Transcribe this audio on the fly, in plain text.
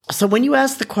So when you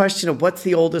ask the question of what's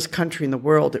the oldest country in the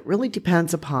world, it really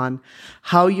depends upon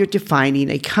how you're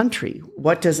defining a country.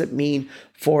 What does it mean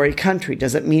for a country?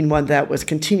 Does it mean one that was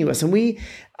continuous? And we,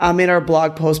 in our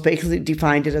blog post, basically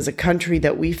defined it as a country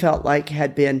that we felt like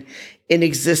had been in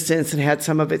existence and had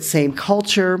some of its same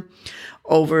culture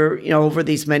over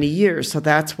these many years. So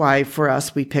that's why for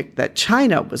us, we picked that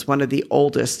China was one of the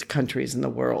oldest countries in the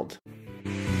world.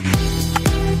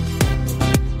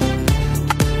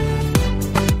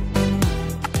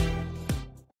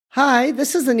 Hi,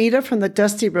 this is Anita from the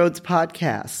Dusty Roads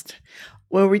podcast,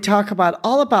 where we talk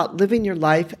all about living your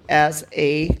life as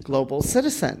a global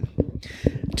citizen.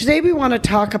 Today we want to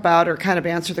talk about or kind of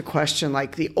answer the question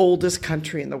like the oldest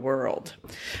country in the world.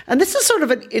 And this is sort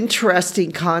of an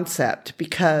interesting concept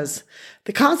because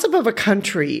the concept of a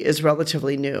country is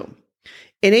relatively new.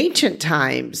 In ancient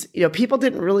times, people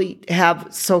didn't really have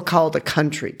so-called a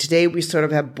country. Today, we sort of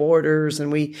have borders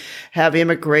and we have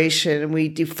immigration and we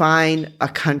define a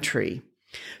country.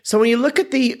 So when you look at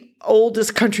the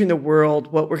oldest country in the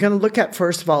world, what we're going to look at,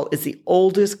 first of all, is the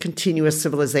oldest continuous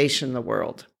civilization in the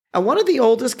world. And one of the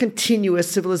oldest continuous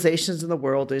civilizations in the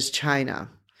world is China.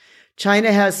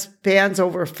 China spans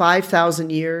over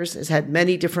 5,000 years, has had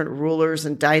many different rulers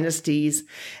and dynasties,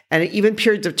 and even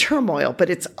periods of turmoil, but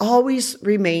it's always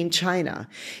remained China.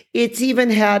 It's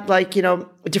even had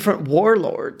different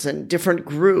warlords and different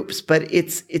groups, but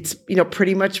it's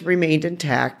pretty much remained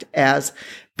intact as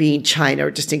being China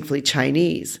or distinctly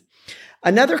Chinese.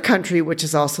 Another country which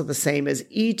is also the same is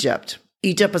Egypt.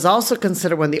 Egypt is also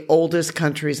considered one of the oldest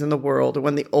countries in the world, or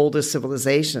one of the oldest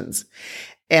civilizations.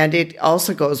 And it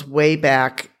also goes way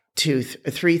back to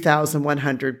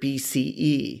 3,100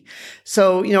 BCE.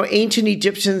 So, ancient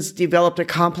Egyptians developed a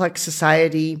complex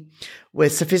society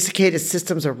with sophisticated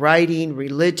systems of writing,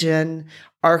 religion,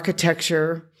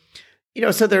 architecture.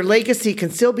 So their legacy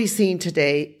can still be seen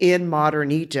today in modern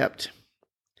Egypt.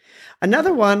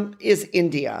 Another one is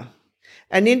India.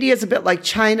 And India is a bit like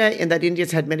China in that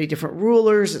India's had many different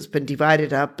rulers. It's been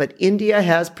divided up, but India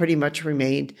has pretty much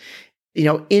remained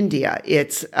India.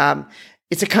 It's a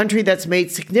country that's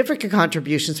made significant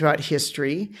contributions throughout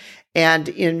history and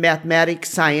in mathematics,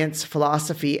 science,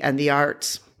 philosophy, and the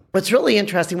arts. What's really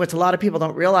interesting, which a lot of people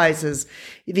don't realize, is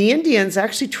the Indians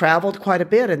actually traveled quite a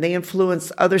bit and they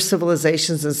influenced other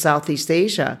civilizations in Southeast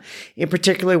Asia. In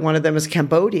particular, one of them is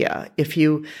Cambodia. If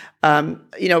you,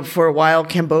 for a while,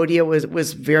 Cambodia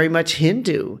was very much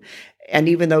Hindu. And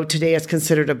even though today it's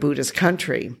considered a Buddhist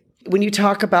country. When you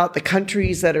talk about the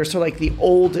countries that are sort of like the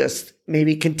oldest,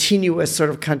 maybe continuous sort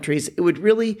of countries, it would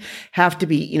really have to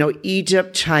be,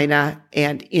 Egypt, China,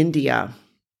 and India.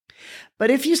 But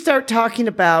if you start talking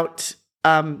about,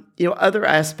 other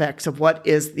aspects of what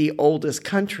is the oldest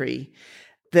country,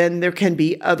 then there can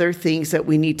be other things that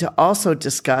we need to also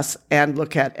discuss and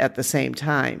look at the same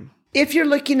time. If you're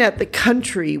looking at the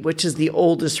country, which is the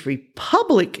oldest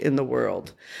republic in the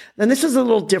world, then this is a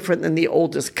little different than the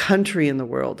oldest country in the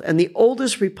world. And the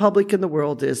oldest republic in the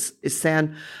world is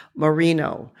San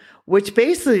Marino, which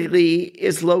basically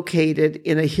is located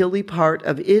in a hilly part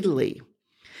of Italy.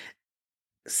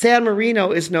 San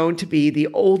Marino is known to be the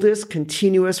oldest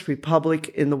continuous republic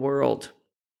in the world.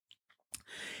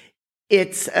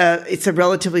 It's a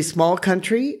relatively small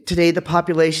country. Today, the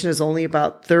population is only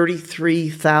about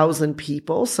 33,000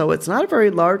 people, so it's not a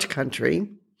very large country.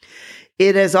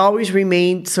 It has always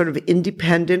remained sort of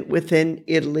independent within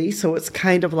Italy, so it's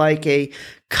kind of like a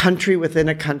country within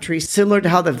a country, similar to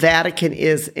how the Vatican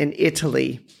is in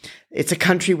Italy. It's a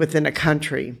country within a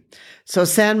country. So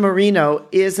San Marino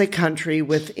is a country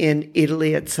within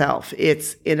Italy itself.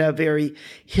 It's in a very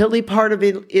hilly part of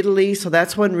Italy, so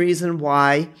that's one reason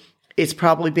why it's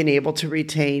probably been able to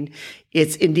retain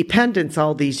its independence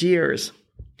all these years.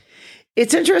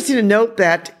 It's interesting to note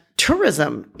that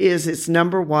tourism is its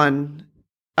number one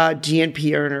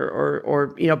GNP earner,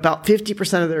 or about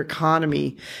 50% of their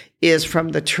economy is from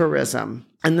the tourism.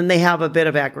 And then they have a bit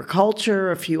of agriculture,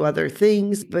 a few other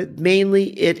things, but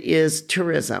mainly it is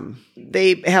tourism.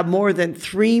 They have more than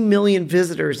 3 million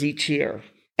visitors each year.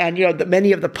 And,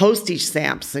 many of the postage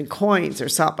stamps and coins are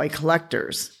sought by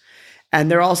collectors. And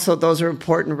those are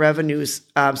important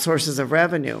sources of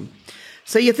revenue.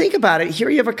 So you think about it, here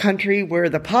you have a country where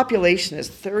the population is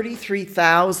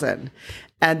 33,000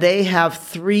 and they have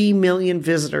 3 million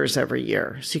visitors every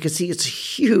year. So you can see it's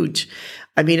huge.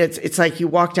 I mean, it's like you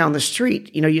walk down the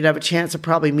street, you'd have a chance of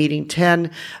probably meeting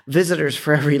 10 visitors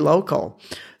for every local.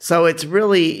 So it's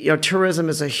really, tourism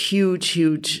is a huge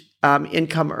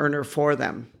income earner for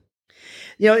them.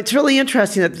 It's really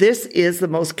interesting that this is the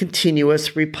most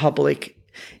continuous republic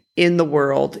in the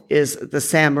world, is the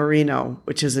San Marino,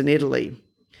 which is in Italy.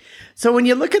 So when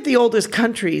you look at the oldest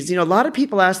countries, a lot of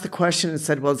people asked the question and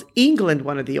said, well, is England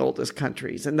one of the oldest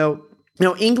countries? And though,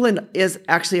 England is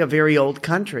actually a very old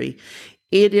country,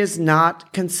 it is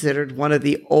not considered one of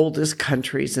the oldest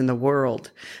countries in the world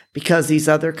because these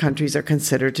other countries are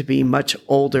considered to be much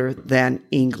older than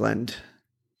England.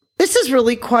 This is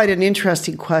really quite an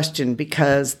interesting question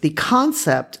because the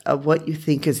concept of what you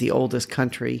think is the oldest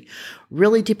country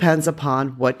really depends upon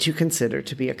what you consider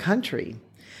to be a country.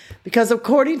 Because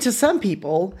according to some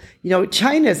people,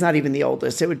 China is not even the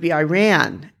oldest. It would be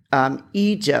Iran,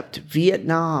 Egypt,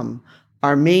 Vietnam,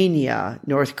 Armenia,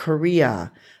 North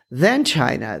Korea, then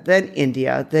China, then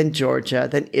India, then Georgia,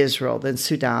 then Israel, then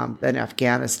Sudan, then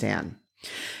Afghanistan.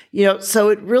 So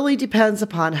it really depends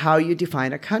upon how you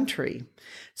define a country.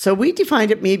 So we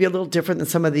defined it maybe a little different than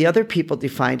some of the other people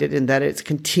defined it in that it's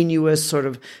continuous sort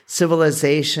of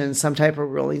civilization, some type of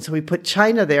ruling. So we put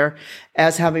China there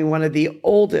as having one of the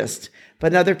oldest,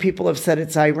 but other people have said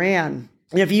it's Iran.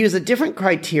 And if you use a different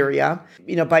criteria,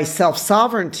 by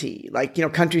self-sovereignty, like,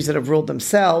 countries that have ruled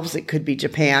themselves, it could be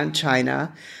Japan,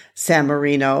 China, San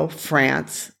Marino,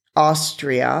 France,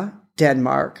 Austria,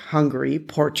 Denmark, Hungary,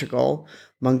 Portugal,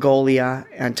 Mongolia,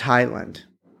 and Thailand.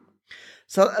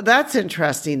 So that's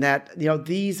interesting that,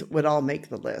 these would all make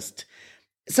the list.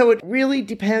 So it really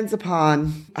depends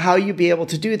upon how you be able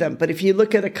to do them. But if you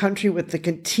look at a country with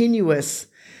the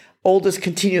oldest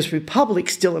continuous republic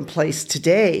still in place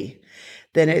today,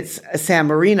 then it's San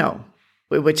Marino,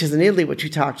 which is in Italy, which we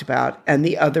talked about. And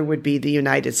the other would be the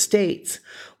United States,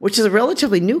 which is a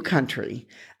relatively new country.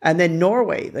 And then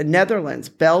Norway, the Netherlands,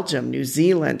 Belgium, New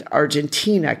Zealand,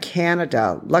 Argentina,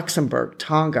 Canada, Luxembourg,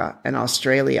 Tonga, and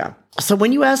Australia. So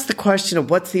when you ask the question of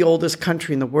what's the oldest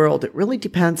country in the world, it really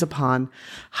depends upon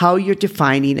how you're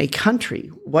defining a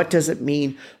country. What does it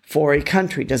mean for a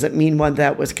country? Does it mean one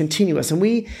that was continuous? And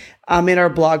we, in our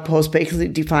blog post, basically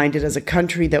defined it as a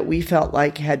country that we felt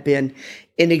like had been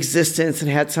in existence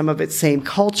and had some of its same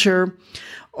culture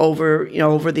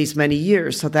over these many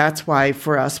years. So that's why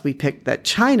for us, we picked that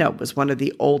China was one of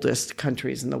the oldest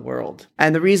countries in the world.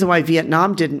 And the reason why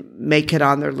Vietnam didn't make it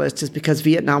on their list is because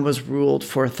Vietnam was ruled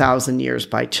for 1,000 years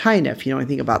by China, if you know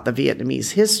anything about the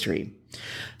Vietnamese history.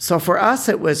 So for us,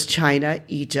 it was China,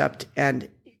 Egypt, and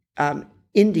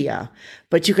India.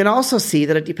 But you can also see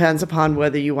that it depends upon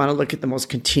whether you want to look at the most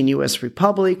continuous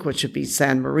republic, which would be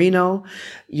San Marino.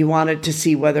 You wanted to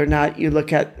see whether or not you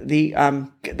look at the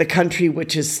country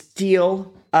which is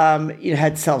still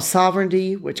had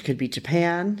self-sovereignty, which could be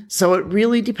Japan. So it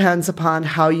really depends upon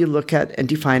how you look at and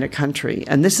define a country.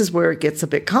 And this is where it gets a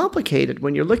bit complicated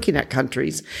when you're looking at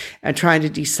countries and trying to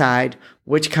decide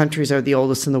which countries are the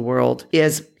oldest in the world,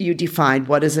 is you define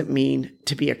what does it mean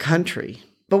to be a country.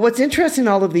 But what's interesting in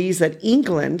all of these, that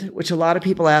England, which a lot of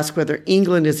people ask whether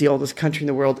England is the oldest country in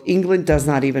the world, England does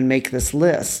not even make this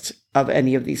list of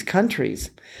any of these countries.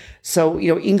 So,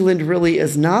 England really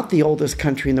is not the oldest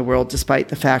country in the world, despite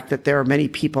the fact that there are many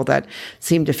people that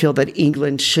seem to feel that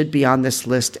England should be on this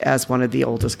list as one of the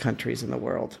oldest countries in the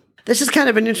world. This is kind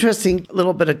of an interesting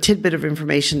little bit of tidbit of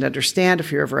information to understand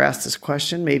if you're ever asked this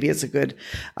question. Maybe it's a good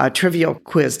trivial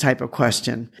quiz type of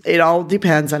question. It all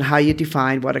depends on how you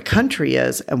define what a country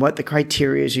is and what the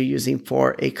criteria you're using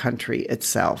for a country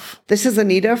itself. This is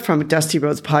Anita from Dusty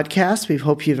Roads Podcast. We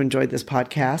hope you've enjoyed this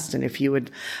podcast. And if you would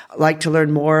like to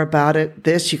learn more about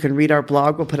you can read our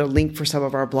blog. We'll put a link for some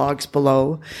of our blogs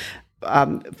below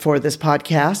for this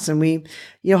podcast. And we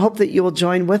hope that you will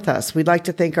join with us. We'd like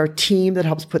to thank our team that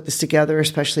helps put this together,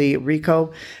 especially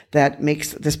Rico, that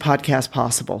makes this podcast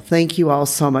possible. Thank you all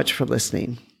so much for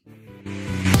listening.